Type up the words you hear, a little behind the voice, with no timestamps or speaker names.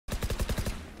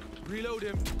Reload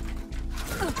him.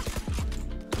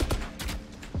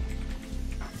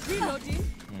 Reloading.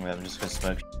 Wait, I'm just gonna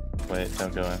smoke. Wait,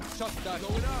 don't go in. Shot that.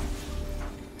 Going up.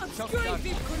 Obscuring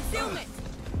field concealment.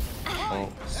 Oh,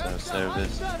 so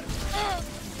service.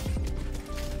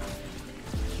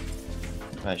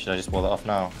 Right, should I just wall it off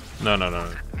now? No.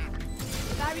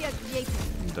 Barrier created.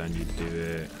 Then you do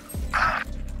it.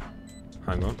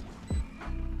 Hang on.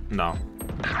 No.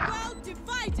 Well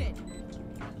divided.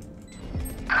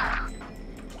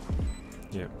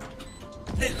 Yep.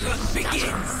 The hunt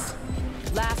begins.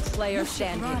 Last player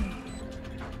standing.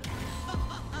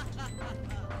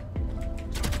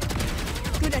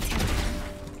 Good attempt.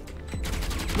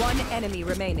 One enemy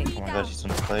remaining. Oh my god, she's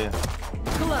on a player.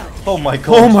 Clutch. Oh my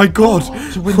god! Oh my god!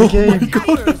 To win the game!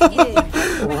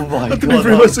 Oh Oh my god! I didn't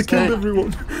realise I that killed was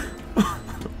everyone.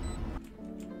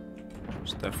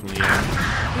 It's definitely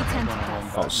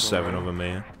about 7 of them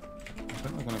here. I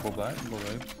think we're gonna go back and go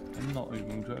right. I'm not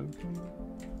even joking.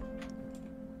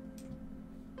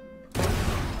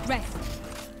 Rest.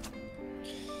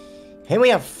 Here we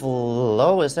have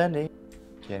Flowest ending.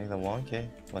 Getting the 1k.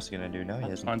 What's he gonna do now? He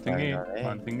has Planting A.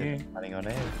 Planting A. Planning on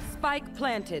A. Spike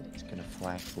planted. He's gonna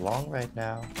flank long right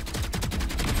now.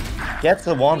 Gets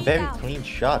the one very clean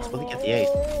shots. Will he get the 8?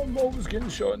 Oh, Mo's getting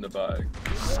shot in the back.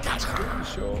 Getting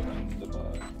shot in the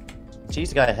back.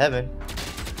 Cheese guy heaven.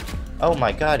 Oh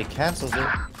my god, he cancels it.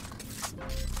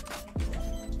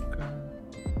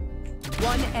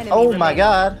 One enemy Oh remaining. my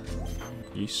god.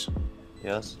 Yes.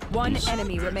 Yes. One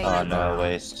enemy remaining. Oh no,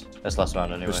 waste. That's last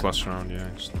round anyway. This last round, yeah.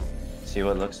 See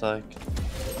what it looks like.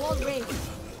 Wall raised.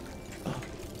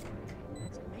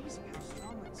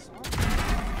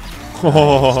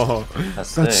 Oh,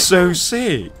 That's that's sick. so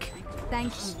sick.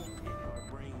 Thank you.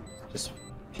 Just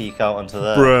peek out onto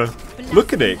there. Bruh.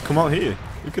 Look at it. Come out here.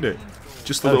 Look at it.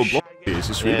 Just the Oh, little sh- block here. It's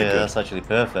just really Yeah, good. that's actually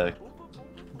perfect.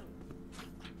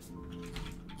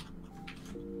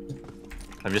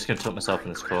 I'm just gonna tuck myself in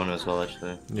this corner as well,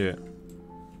 actually. Yeah.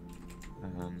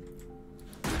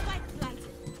 Spike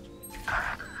planted.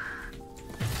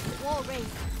 Wall raised.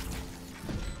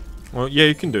 Well, yeah,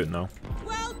 you can do it now.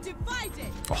 Well divided.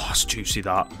 Oh, that's juicy,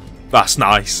 that. That's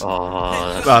nice.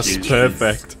 Oh, That's juicy.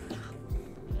 perfect.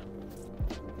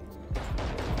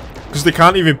 Because they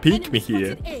can't even peek me Enemy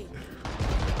here. spotted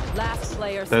A. Last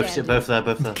player Both standing. there,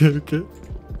 both there. Okay.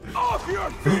 Off your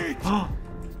feet.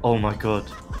 Oh my god.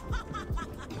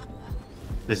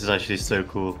 This is actually so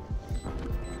cool.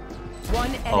 One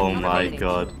enemy Oh my remaining.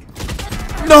 god.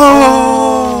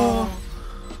 No!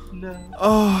 No.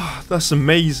 Oh, that's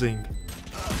amazing.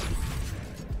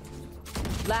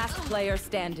 Last player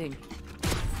standing.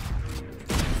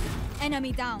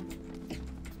 Enemy down.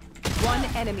 One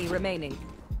enemy remaining.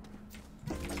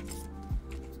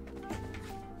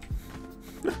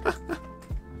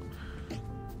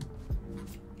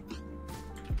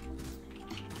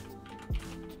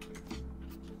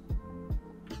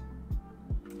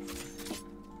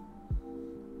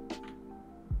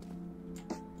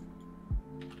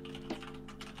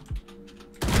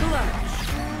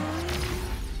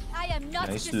 I am not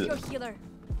Nice just to- your healer.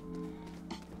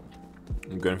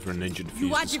 I'm going for a ninja defuse.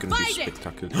 You are It's going to be divided.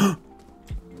 spectacular. I'm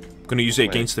going to use it Wait.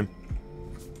 against him.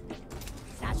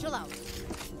 Satchel out.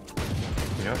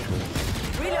 Yeah,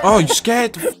 sure. Oh, you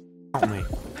scared the out of me.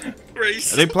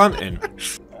 Are they planting?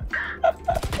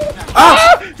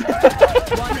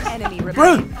 One enemy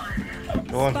Bro! remaining.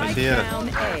 Go on, Spike he's here. down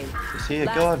A. He's here,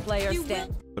 Last go on. player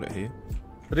standing. Put it here.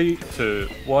 3, 2,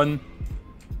 1.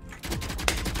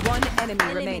 One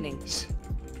enemy remaining.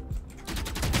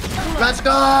 Let's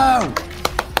go!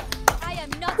 I am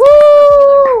not just your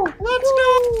healer. Let's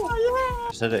go!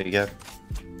 Said it again.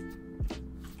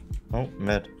 Oh,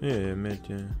 mid. Yeah, mid,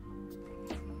 yeah.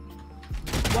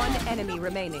 One enemy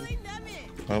remaining.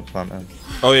 Oh, planting.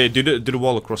 Oh yeah, do the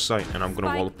wall across site, and I'm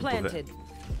gonna wall Spike up above planted. it.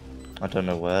 I don't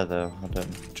know where though. I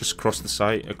don't. Just across the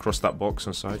site, across that box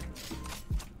on site.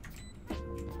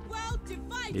 Well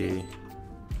divided. Yeah.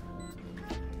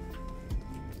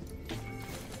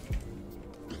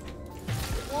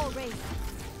 Wall raised.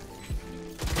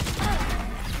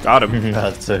 Got him.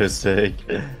 That's so sick.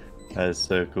 That is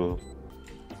so cool.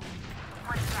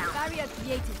 Barrier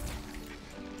created.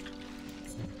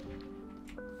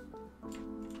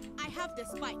 I have the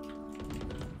spike.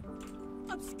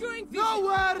 Obscuring vision.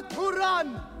 Nowhere to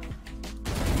run.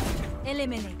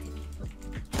 Eliminated.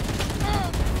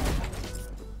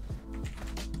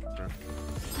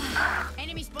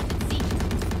 Enemy spotted C.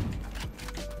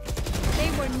 They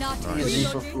were not Easy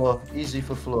for floor. Easy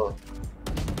for floor.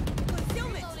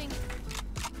 Concealment.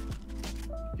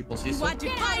 People see You so. are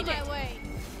divided.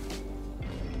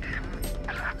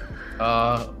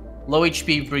 Uh, Low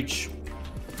HP breach.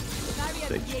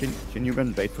 Sage, can you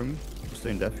run bait for me? I'm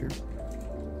staying deaf here.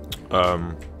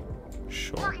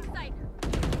 Sure.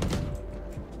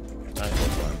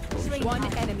 One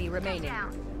enemy remaining.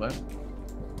 What?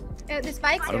 The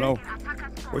spikes. I don't know.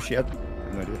 Where's she at?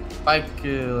 No idea. Spike,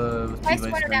 Spikes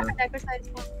one on attacker side.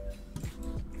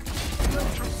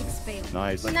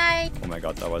 Nice. Nice. Oh my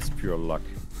god, that was pure luck.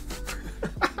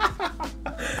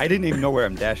 I didn't even know where I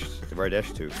dashed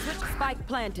to. Spike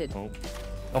planted.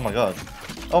 Oh my god.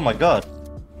 Oh my god.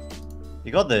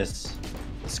 You got this.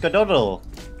 Skadoodle.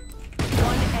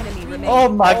 One enemy remaining. Oh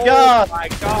my god. my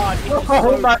god!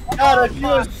 Oh my god, I knew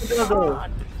it was Skadoodle.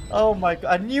 Oh my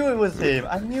god, I knew it was him.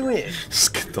 I knew it.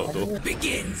 Skadoodle.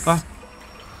 Begins. Ah.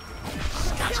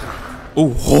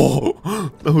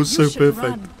 Oh, that was so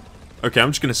perfect. Okay,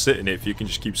 I'm just gonna sit in it if you can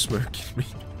just keep smoking me.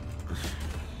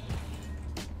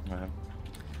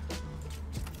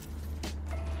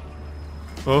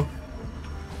 Oh.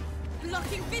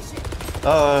 Blocking vision.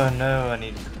 Oh no, I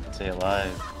need to stay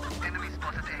alive.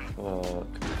 Fuck.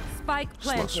 Spike Just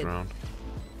last planted. round.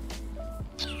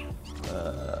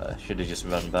 Should have just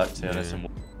run back to honest. Yeah.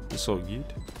 It's all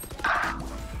good.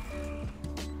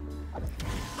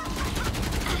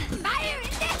 Fire in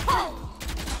the hole.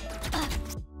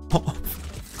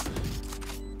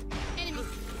 Enemy.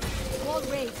 Wall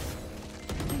raised.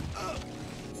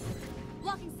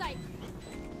 Blocking sight.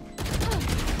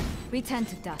 Return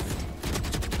to dust.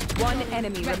 One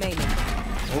enemy remaining.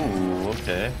 Oh,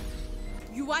 okay.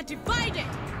 You are divided.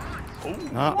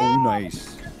 Oh,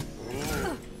 nice.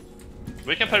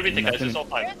 We can play retake, guys. It's all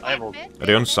fine. I have ult. Are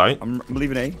they on site? I'm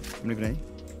leaving A. I'm leaving A.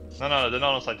 No, they're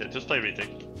not on site yet. Just play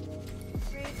retake.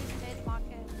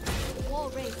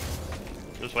 Wall raised.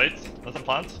 Just wait. Let them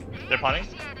plant. They're planning.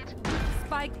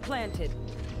 Spike planted.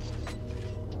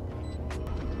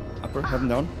 Upper, heaven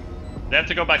down. They have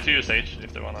to go back to you, Sage,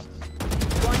 if they wanna.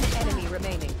 One enemy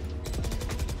remaining.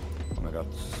 Oh my god,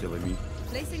 silly me.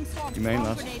 Placing swamp. You main Bomb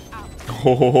last. grenade out.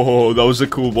 Oh, that was a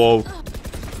cool wall.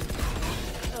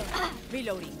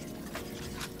 Reloading.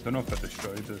 Don't know if that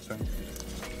destroyed the thing.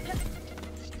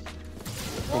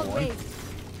 Wall raised.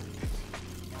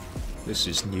 This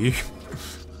is new.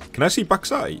 Can I see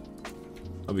backside?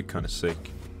 That'd be kind of sick.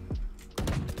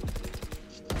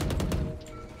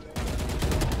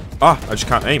 Ah, I just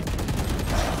can't aim.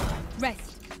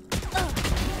 Rest.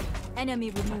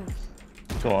 Enemy removed.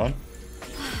 Go on.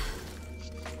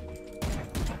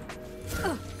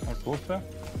 Are both there?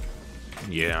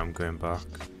 Yeah, I'm going back.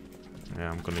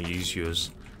 Yeah, I'm gonna use you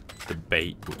as the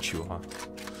bait, which you are.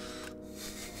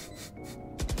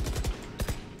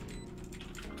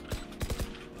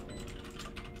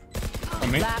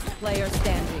 On me? Last player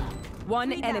standing.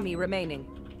 One enemy remaining.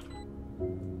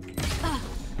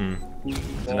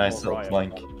 It's a nice little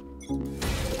flank.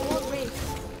 Wall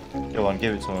raised. Go on,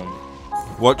 give it to him.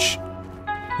 Watch.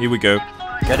 Here we go.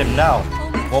 Get him now.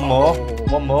 One more.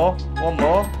 One more. One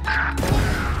more.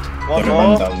 One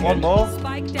more. One more.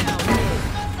 Spike down.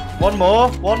 One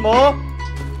more. One more.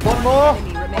 One more.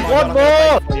 Enemy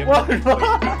remaining. One more.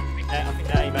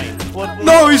 One more.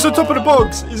 No, he's on top of the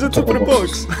box. He's on top of the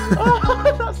box.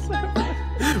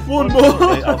 One more.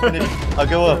 Okay, I'll finish. I'll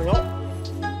go up.